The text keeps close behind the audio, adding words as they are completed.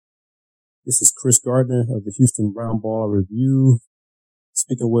This is Chris Gardner of the Houston Brown Ball Review,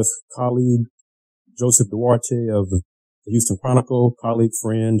 speaking with colleague Joseph Duarte of the Houston Chronicle, colleague,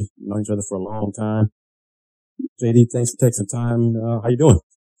 friend, known each other for a long time. JD, thanks for taking some time. How you doing?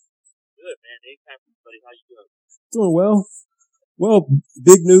 Good, man. Anytime, everybody. How you doing? Doing well. Well,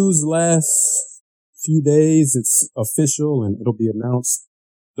 big news last few days. It's official and it'll be announced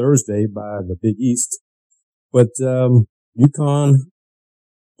Thursday by the Big East. But UConn,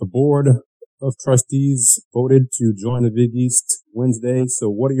 the board of trustees, voted to join the Big East Wednesday. So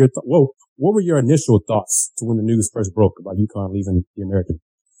what are your what were your initial thoughts to when the news first broke about UConn leaving the American?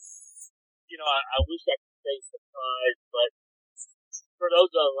 You know, I wish I could say surprised, but for those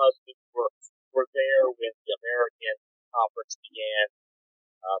of us who were there when the American Conference began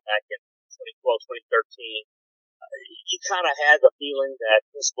back in 2012, 2013, you kind of had the feeling that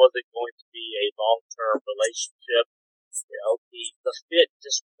this wasn't going to be a long-term relationship. You know, the fit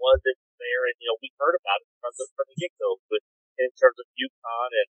just wasn't there, and we heard about it from the get-go in terms of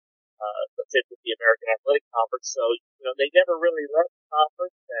UConn and the fit with the American Athletic Conference. So they never really left the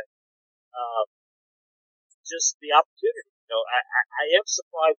conference, and just the opportunity. I am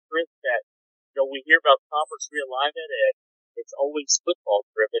surprised, Chris, that we hear about conference realignment and it's always football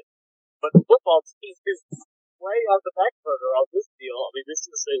driven, but the football team is way on the back burner on this deal. I mean, this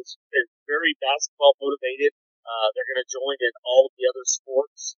is very basketball motivated. They're going to join in all of the other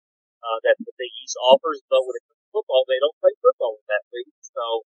sports that the Big East offers, but when it comes to football, they don't play football in that league.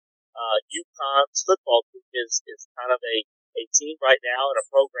 So UConn's football team is kind of a team right now and a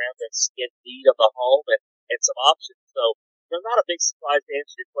program that's in need of a home and some options. So not a big surprise to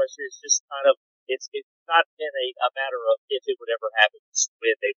answer your question. It's just kind of it's not been a matter of if it would ever happen,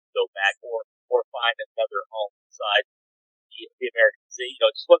 when they would go back or find another home beside the American City. It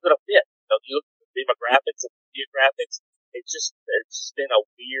just wasn't a fit. You look at the demographics and the geographics. It's just been a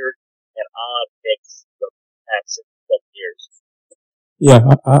weird and odd mix of the past 7 years. Yeah,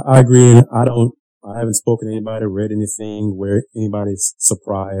 I agree. And I haven't spoken to anybody, read anything where anybody's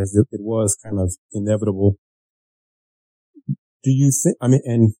surprised. It was kind of inevitable. Do you think,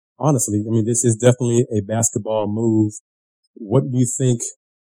 and honestly, this is definitely a basketball move. What do you think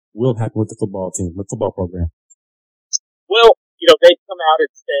will happen with the football team, the football program? Well, they've come out and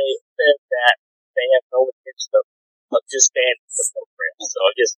said that they have no intention of disbanding the program. So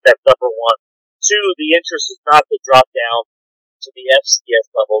I guess that's number one. Two, the interest is not to drop down to the FCS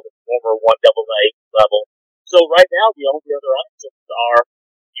level, the former 1AA level. So right now, the only other options are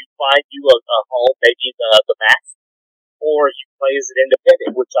you find you a home, maybe the MAC, or you play as an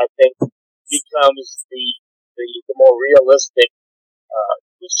independent, which I think becomes the more realistic,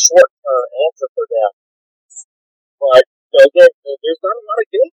 short-term answer for them. But there's not a lot of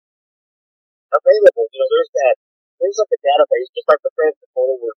games available. There's like a database, just like the Friends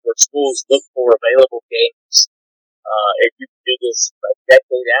Poll, where schools look for available games. And you can do this a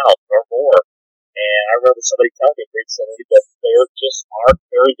decade out or more. And I remember somebody telling me recently that there just aren't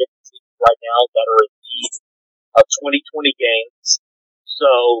very good teams right now that are in need of 2020 games.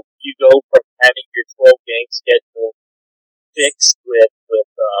 So you go from having your 12-game schedule fixed with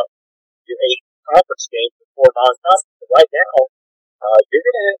your 8 conference games and 4 non-conference. Right now, you're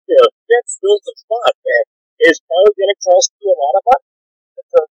going to have to fill some spots, and it's probably going to cost you a lot of money in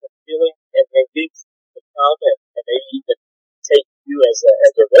terms of feeling and gigs to come and maybe even take you as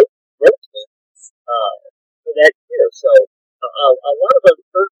a road team for that year. So a lot of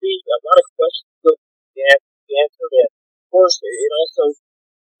uncertainty, a lot of questions still be answered, and of course, it also,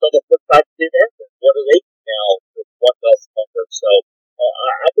 on the flip side, did answer. What do they do now with one less member? So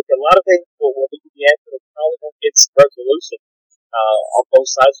I think a lot of things will need to be answered, and probably won't get some resolution on both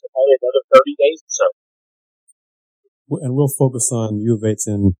sides for probably another 30 days or so. And we'll focus on U of H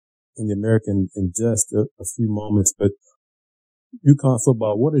and the American in just a few moments. But UConn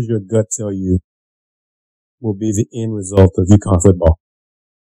football, what does your gut tell you will be the end result of UConn football?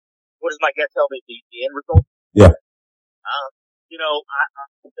 What does my gut tell me the end result? Yeah.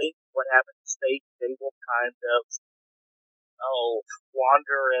 I think what happens is they will kind of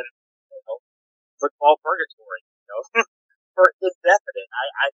wander in football purgatory, for indefinite.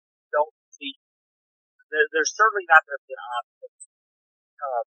 I don't see there's certainly not going to be an option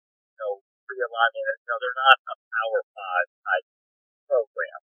realignment. They're not a Power 5 type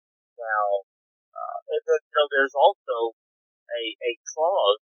program. Now, and then, there's also a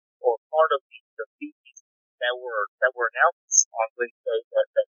clause or part of the fees that were announced on Wednesday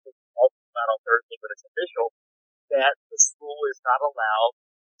that was also about on Thursday, but it's official, that the school is not allowed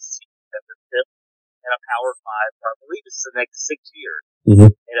to seek membership in a Power 5 for, I believe it's the next 6 years. Mm-hmm.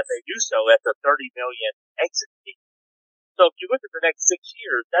 And if they do so, that's a $30 million exit fee. So if you look at the next 6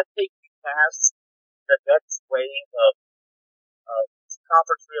 years, that takes you past the next wave of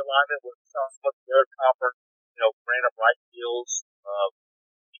conference realignment with some of their conference, random right deals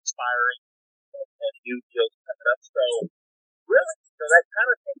expiring and new deals coming up. So really, that kind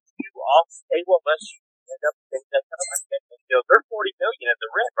of takes you off the table unless you end up taking that kind of they're $40 million in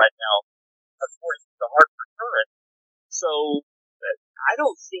the red right now, according to the Hartford Current. So I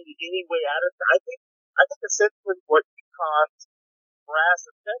don't see any way out of it. I think essentially what UConn's brass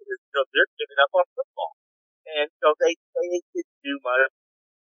has said is, they're giving up on football, and they didn't do much.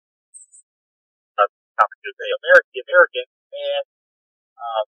 The American, and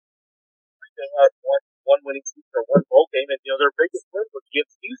they had one winning season or one bowl game, and their biggest win was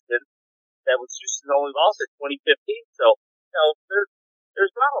against Houston. That was Houston's only loss in 2015. So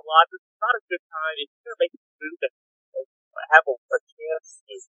there's not a lot. It's not a good time. If you're going to make a move and have a chance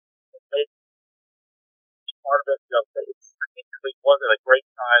to make part of it, it particularly wasn't a great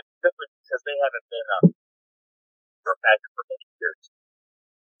time simply because they haven't been for a factor for many years.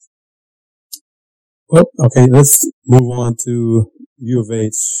 Well, okay, let's move on to U of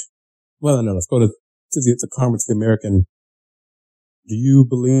H. Well, no, let's go to the Conference of the American. Do you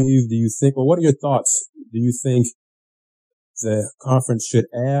think, what are your thoughts? Do you think the conference should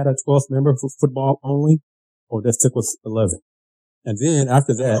add a 12th member for football only, or just stick with 11? And then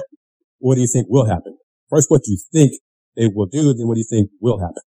after that, what do you think will happen? First, what do you think they will do, then what do you think will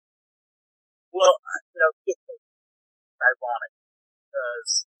happen? Well, it's ironic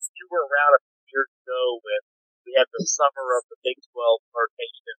because you were around a few years ago when we had the summer of the Big 12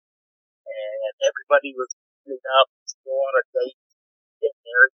 rotation, and everybody was getting up to go on a date to get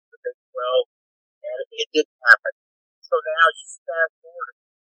married to the Big 12, and it didn't happen. So now you fast forward a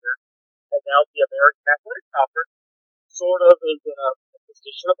few years, and now the American Athletic Conference sort of is in a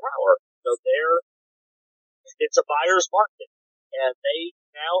position of power. It's a buyer's market, and they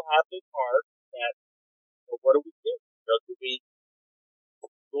now have the card that, what do we do? Do we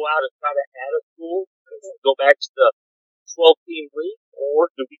go out and try to add a school, go back to the 12-team league,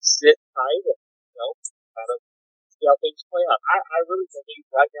 or do we sit tight and, kind of see how things play out? I really believe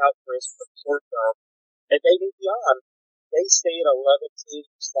right now, Chris, for the short term, and maybe beyond, they stay at 11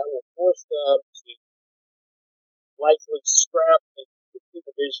 teams. That will force them to likely scrap the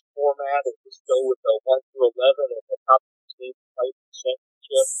division format and just go with the 1 through 11 and the top team play the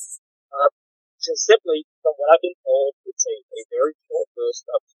championship. Just simply, from what I've been told, it's a very short list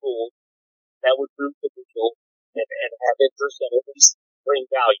of schools that would move the needle and have interest and at least bring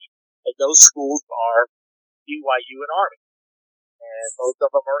value. And those schools are BYU and Army. And both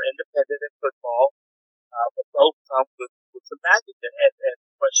of them are independent in football, but both come with some magic. And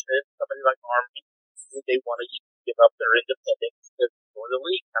the question is, somebody like Army, would they want to give up their independence for the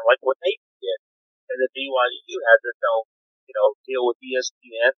league, kind of like what they did? And then BYU has its own, deal with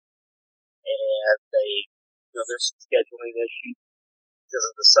ESPN, and there's some scheduling issues because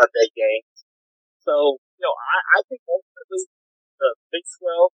of the Sunday games. So, I think ultimately the Big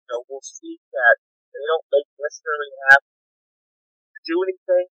 12, we'll see that they don't necessarily have to do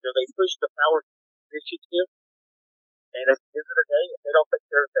anything. They push the power initiative, and at the end of the day, if they don't think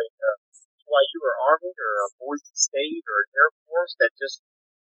there's a BYU or Army or a Boise State or an Air Force that just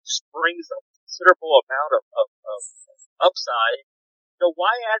brings a considerable amount of upside,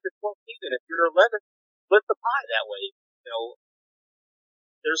 why add the 12th team? And if you're 11, split the pie that way.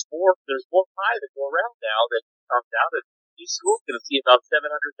 There's more pie to go around now that comes out, and each school's going to see about $700,000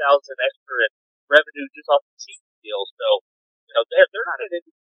 extra in revenue just off the team deal. So, they're not in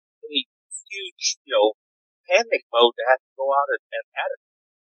any huge, panic mode to have to go out and add it.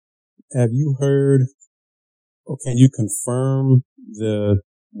 Have you heard, or can you confirm the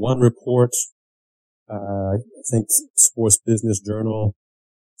one report? I think Sports Business Journal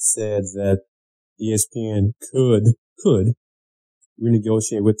said that ESPN could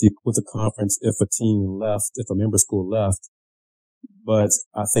renegotiate with the conference if a member school left. But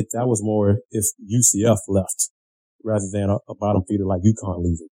I think that was more if UCF left rather than a bottom feeder like UConn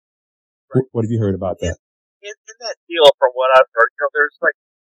leaving. Right. What have you heard about that? In that deal, from what I've heard, there's like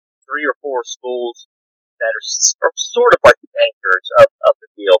 3 or 4 schools that are sort of like the anchors of the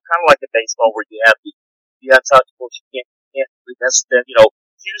deal, kind of like in baseball where you have the untouchables. You can't really miss them.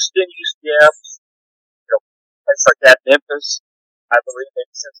 Houston, UCF, places like that, Memphis, I believe,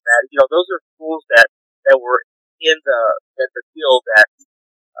 maybe Cincinnati. Those are schools that were in the deal that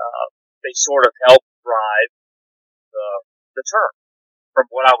they sort of helped drive the term, from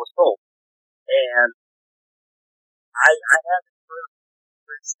what I was told. And I haven't heard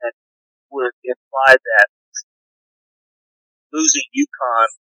that would imply that losing UConn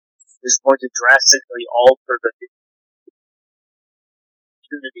is going to drastically alter the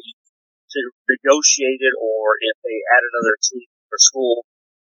opportunity to negotiate it, or if they add another team for school,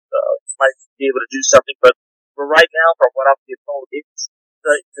 might be able to do something. But for right now, from what I'm being told,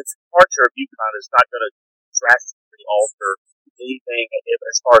 the departure of UConn is not going to drastically alter anything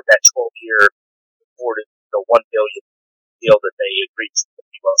as far as that 12-year reported, the $1 billion deal that they agreed to a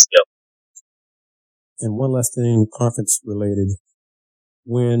few months ago. And one last thing, conference related.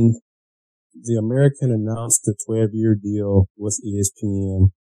 When the American announced the 12-year deal with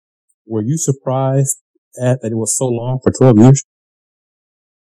ESPN, were you surprised at that it was so long for 12 years?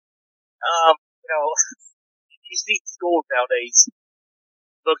 You see schools nowadays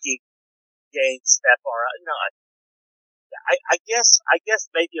booking games that far out. I guess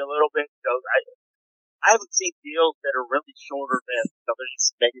maybe a little bit. I haven't seen deals that are really shorter than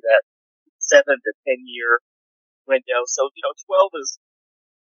maybe that 7 to 10 year window. So 12 is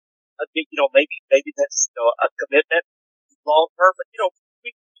a big. Maybe that's a commitment long term. But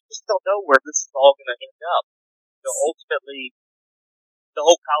we just don't know where this is all going to end up. Ultimately, the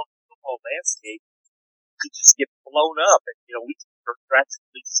whole college football landscape could just get blown up, and we can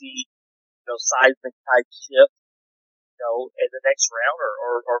drastically see seismic type shift in the next round,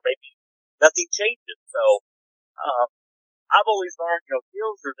 or maybe nothing changes. So I've always learned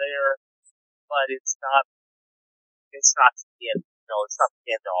deals are there, but it's not the end. It's not the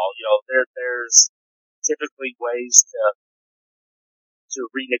end all. There's typically ways to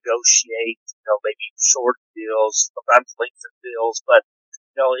renegotiate. Maybe short deals, sometimes lengthen deals, but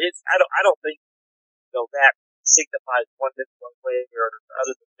I don't think that signifies one way or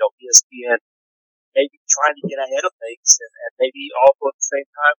other than ESPN maybe trying to get ahead of things, and maybe also at the same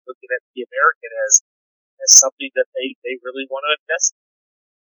time looking at the American as something that they really want to invest in.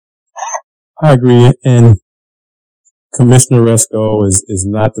 I agree, and Commissioner Resco is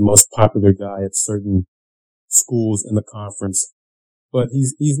not the most popular guy at certain schools in the conference, but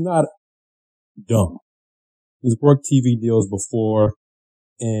he's not dumb. He's worked TV deals before,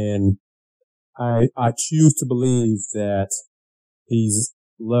 and I choose to believe that he's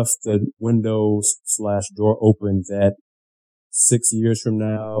left the windows/door open that 6 years from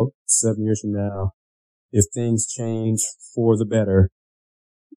now, 7 years from now, if things change for the better,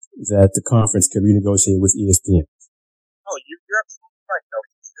 that the conference could renegotiate with ESPN. Oh, you're absolutely right.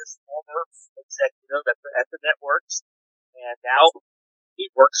 He's this former executive at the networks, and now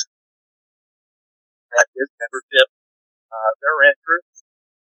he works at his membership, their interests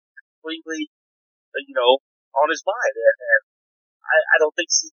completely, on his mind. And I don't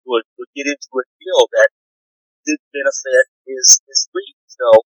think he would get into a deal that did benefit his league. So,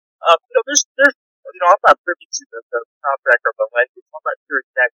 there's I'm not privy to the contract or the language. I'm not sure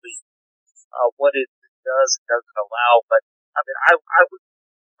exactly what it does and doesn't allow, but I mean, I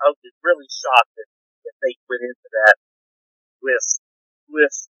would be really shocked if they went into that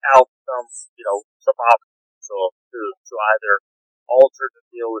without some options to either alter the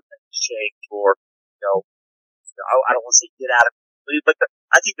deal with an exchange, or I don't want to say get out of it, but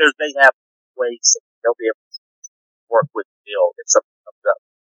I think they have ways that they'll be able to work with the deal if something comes up.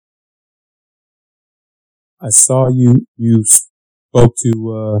 I saw you spoke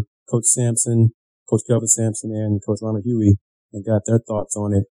to Coach Sampson, Coach Kelvin Sampson, and Coach Ronald Huey, and got their thoughts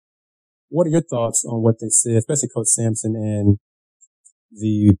on it. What are your thoughts on what they said, especially Coach Sampson, and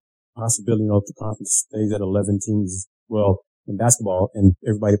the possibility of the conference stays at 11 teams, well, in basketball, and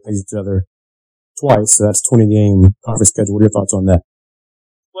everybody plays each other twice, so that's 20-game conference schedule. What are your thoughts on that?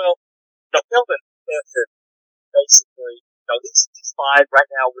 Well, Kelvin Sampson, basically, he's fine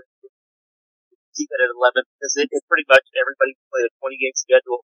right now with keep it at 11, because it pretty much everybody play a 20-game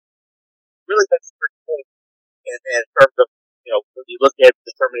schedule. Really makes it pretty cool. And in terms of, when you look at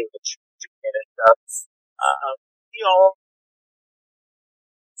determining the champion and stuff,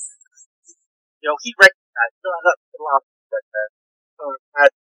 he recognized a lot of people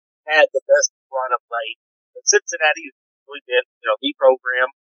that had the best run of late. And Cincinnati has really been, the program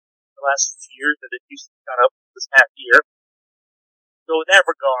the last few years, and it used to got up this past year. So in that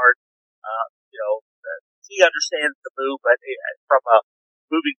regard, he understands the move, but from a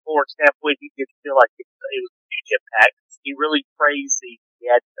moving forward standpoint, he didn't feel like it was a huge impact. He really praised the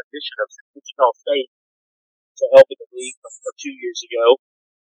addition of Wichita State to help in the league from 2 years ago.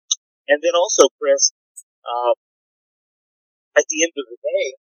 And then also, Chris, at the end of the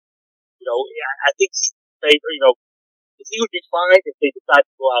day, I think he he would be fine if they decide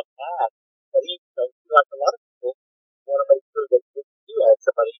to go outside. But like a lot of people, want to make sure that you had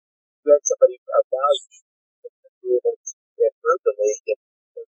somebody of value to be able to improve the league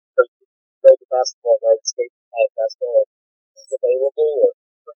and the basketball landscape as basketball is available or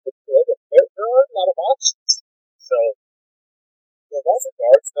good. And there are a lot of options. So, in that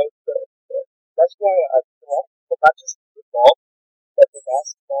regard, that's why not just football, but the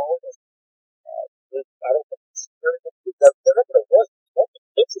basketball. And, I don't think it's very good. They're not going to run.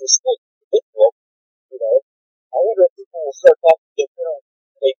 It's a school. Football, you know. I wonder if people will start talking to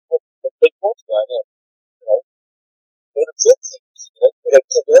they put the big coach line in, you know. Go to 10 teams. You know,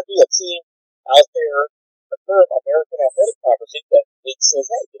 could there be a team out there, the current American Athletic Conference that says,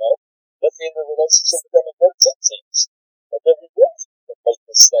 hey, you know, let's end the relationship with them and go to 10 teams. But then we will make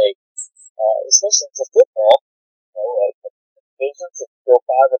this thing, especially for football, you know, divisions and go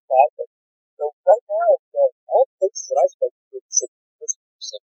 5 and 5. But, so right now, all the places that I spoke to,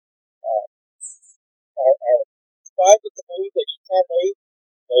 are fine with the move that UConn made.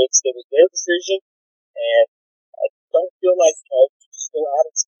 It was their decision, and I don't feel like you just go out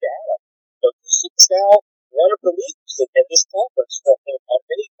and some data. So Houston's now one of the leaders in this conference on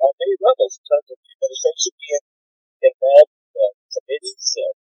many levels in terms of the administration being involved in the committees,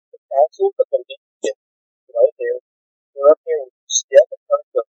 the council, but the league, you know, they're up there with UCF in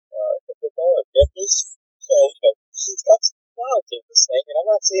terms of the football and Memphis. So, you know, she's got some clout in this thing, and I'm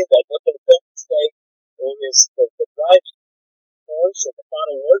not saying that what the defendants say is the driving force or the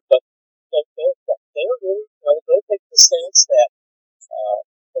final word, but they're really, you know, they're taking the stance that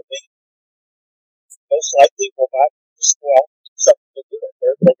they most likely will not just go out and do something to do it.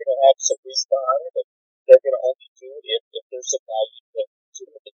 They're going to have some reason behind it, and they're going to only do it if there's a value to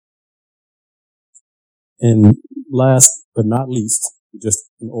it. And last but not least, just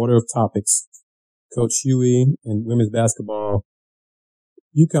in order of topics, Coach Huey and women's basketball,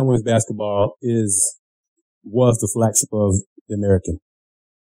 UConn women's basketball was the flagship of the American.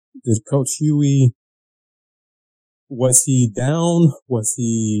 Did Coach Huey, was he down? Was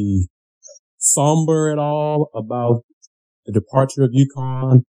he somber at all about the departure of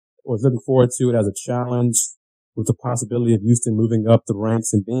UConn? Or was looking forward to it as a challenge with the possibility of Houston moving up the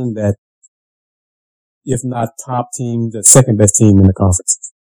ranks and being that, if not top team, the second best team in the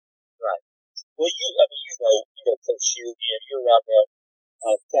conference? Right. Well, you know Coach Huey, and you're around there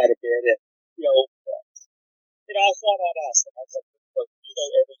quite a bit, and I thought I'd ask him. I said,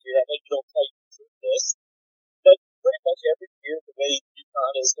 every year, I know you don't tell you to do this, but pretty much every year, the way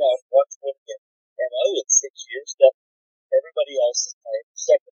UConn has gone 120 and 0 in 6 years, that everybody else is playing for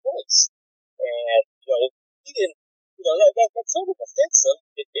second place. And, he didn't, that's sort of offensive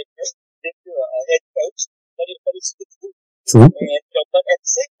if you're a head coach, but it's the truth. True. And, but at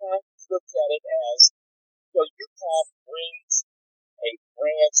the same time, he looks at it as, UConn brings a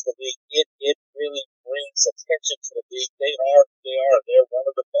brand to the league. It really brings attention to the league. They're one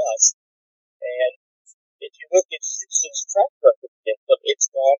of the best. And if you look at Houston's track record against them, it's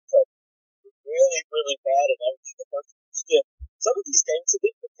gone from really, really bad and everything the first still. Some of these games have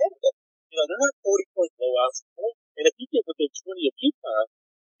been competitive. They're not 40-point blowouts. And if you get within 20 of UConn,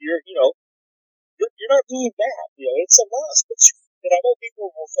 you're not doing bad. It's a loss. But I know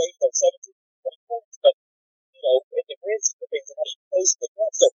people will say, 17, 20 points, but in the grand scheme of things, how he plays the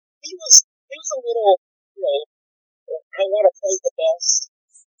best. So he was a little, I want to play the best.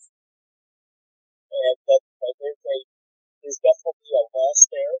 And that there's definitely a loss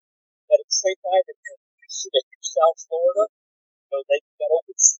there. But at the same time, if you're Houston and you're South Florida, that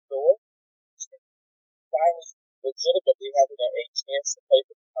opens the door to finally legitimately having a chance to play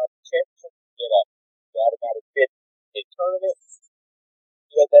for the conference championship, get a automatic bid in tournament.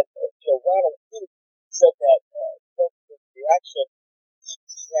 Ronald said that the reaction,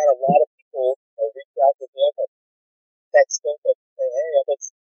 he had a lot of people reach out to him and text him and say, hey, I think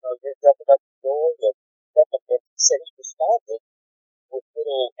you're jumping up the door, and he said he responded with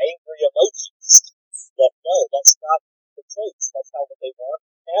little angry emojis that no, that's not the case. That's not what they want.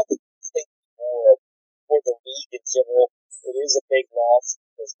 And I think more for the league in general, it is a big loss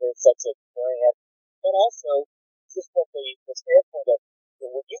because they're such a brand. But also, just from the standpoint of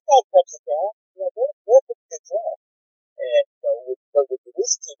when you got touch it down, they're a pretty good job. And with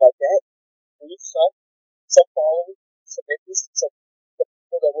this team like that, we some following, some interest, some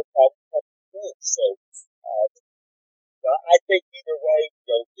people that would probably come to the game. So I think either way,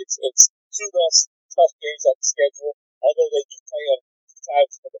 it's two less tough games on the schedule, although they do play on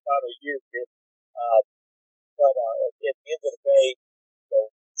times for the final year here. But at the end of the day,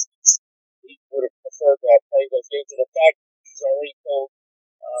 we would have preferred to have played those games. And in fact, he's already told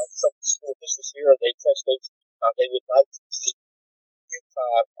some school officials here, and they touched base, they would like to keep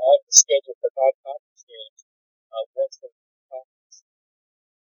UConn on the schedule for non-conference games once the conference.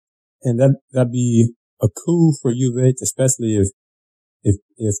 And that'd be a coup for UVA, especially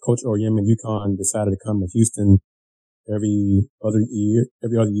if Coach Oriam and UConn decided to come to Houston every other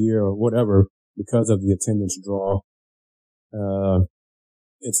year or whatever because of the attendance draw.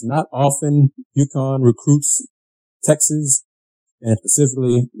 it's not often UConn recruits Texas and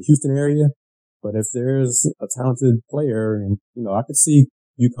specifically the Houston area. But if there's a talented player, and I could see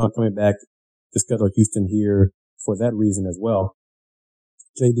UConn coming back to schedule Houston here for that reason as well.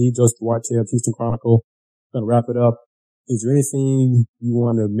 JD, Joseph Duarte of Houston Chronicle. Gonna wrap it up. Is there anything you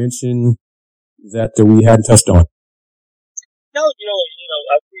want to mention that we hadn't touched on? No,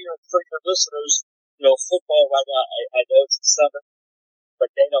 for your listeners, football right now, I know it's the summer,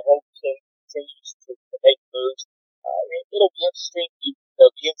 but Dana Holmes continues to make moves. It'll be interesting. The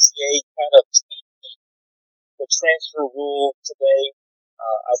NCAA kind of tweaked the transfer rule today.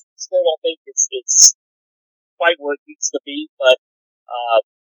 I still don't think it's quite where it needs to be, but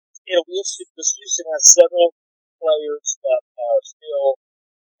it'll be interesting because Houston has several players that are still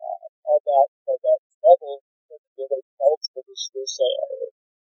on that level that they're eligible this year. So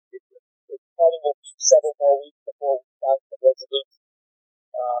it probably will be several more weeks before we find the resolution.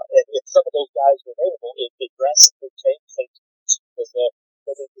 And if some of those guys are available, it drastically changes things because they're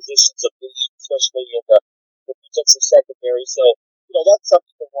in positions of leadership, especially in the defensive secondary. So, that's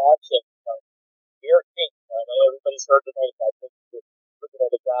something to watch. And Eric King, I know everybody's heard the name. I think we're looking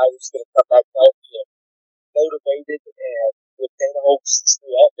at a guy who's going to come back healthy and motivated, and with Dana Holmes'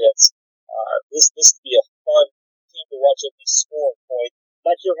 new offense, this could be a fun team to watch at least scoring point.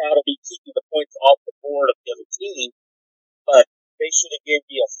 Not sure how to be keeping the points off the board of the other team, but they should again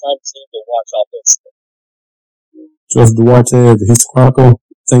be a fun team to watch offensively. Joseph Duarte of the Houston Chronicle,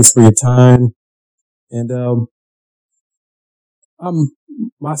 thanks for your time. And I'm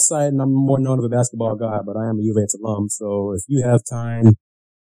my side, and I'm more known as a basketball guy, but I am a UVA alum. So if you have time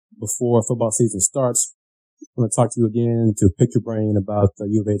before football season starts, I'm going to talk to you again to pick your brain about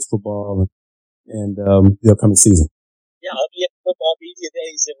UVA football and the upcoming season. Yeah, I'll be at the football media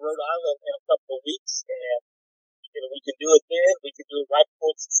days in Rhode Island in a couple of weeks, and we can do it then. We can do it right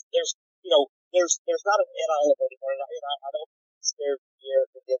before there's not an NIL anymore. And I don't scare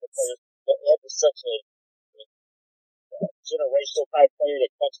the other players. But Ed is such a generational type player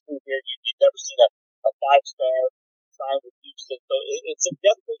that comes through here. You've never seen a 5-star sign with Houston. So it's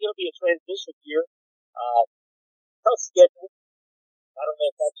definitely going to be a transition year. Tough schedule. I don't know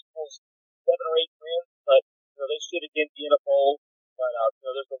if that's 7 or 8 wins, but they should again be in a bowl. But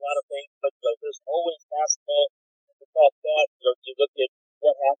there's a lot of things, but there's always basketball. About that, you look at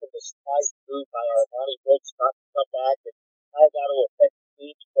what happened, the surprise move by our Monty Brooks not to come back, and how that will affect the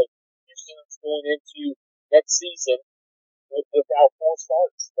team because Houston's going into next season without 4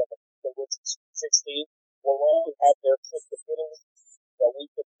 starts. The Wizards 16 will only have their trip to Italy that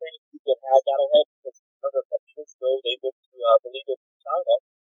we could think we could have. That'll help because a couple years ago they went to, I believe, it was China,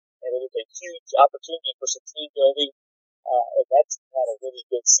 and it was a huge opportunity for some team building, and that's had a really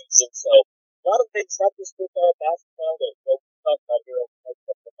good season. So a lot of things, not just football, basketball, that we'll talk about here over the next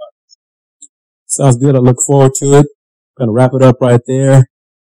couple of months. Sounds good. I look forward to it. Going to wrap it up right there.